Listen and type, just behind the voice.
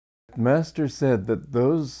Master said that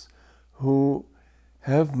those who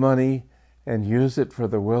have money and use it for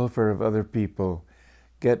the welfare of other people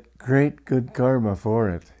get great good karma for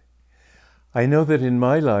it. I know that in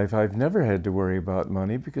my life I've never had to worry about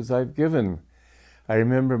money because I've given. I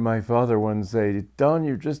remember my father once saying, "Don,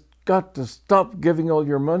 you've just got to stop giving all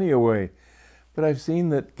your money away." But I've seen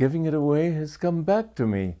that giving it away has come back to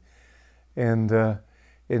me. And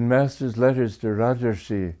in Master's letters to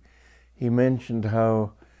Rajarshi, he mentioned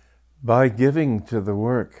how by giving to the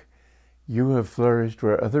work, you have flourished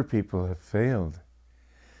where other people have failed.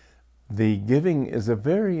 The giving is a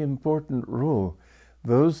very important rule.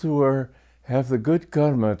 Those who have the good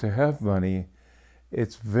karma to have money,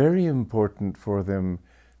 it's very important for them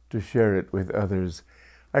to share it with others.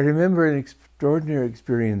 I remember an extraordinary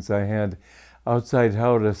experience I had outside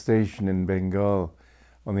Howrah station in Bengal,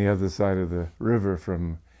 on the other side of the river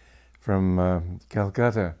from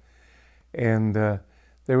Calcutta. And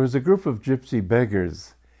there was a group of gypsy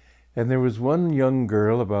beggars, and there was one young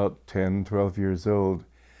girl about 10, 12 years old.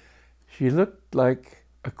 She looked like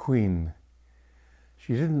a queen.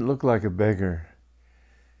 She didn't look like a beggar.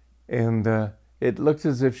 And it looked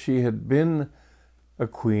as if she had been a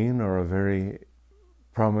queen or a very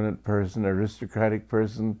prominent person, aristocratic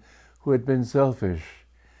person, who had been selfish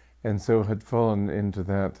and so had fallen into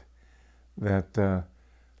that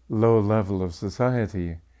low level of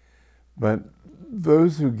society. But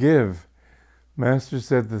those who give, Master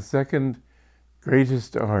said the second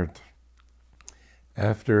greatest art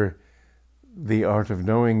after the art of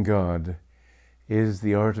knowing God is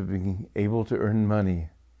the art of being able to earn money.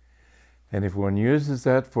 And if one uses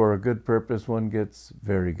that for a good purpose, one gets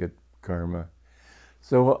very good karma.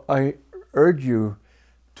 So I urge you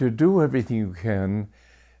to do everything you can,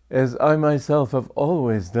 as I myself have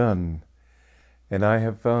always done. And I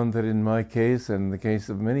have found that in my case, and in the case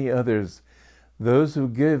of many others, those who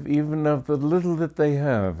give even of the little that they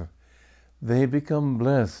have, they become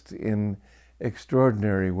blessed in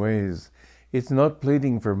extraordinary ways. It's not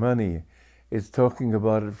pleading for money. It's talking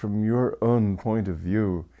about it from your own point of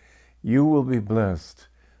view. You will be blessed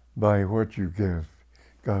by what you give.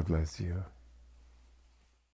 God bless you.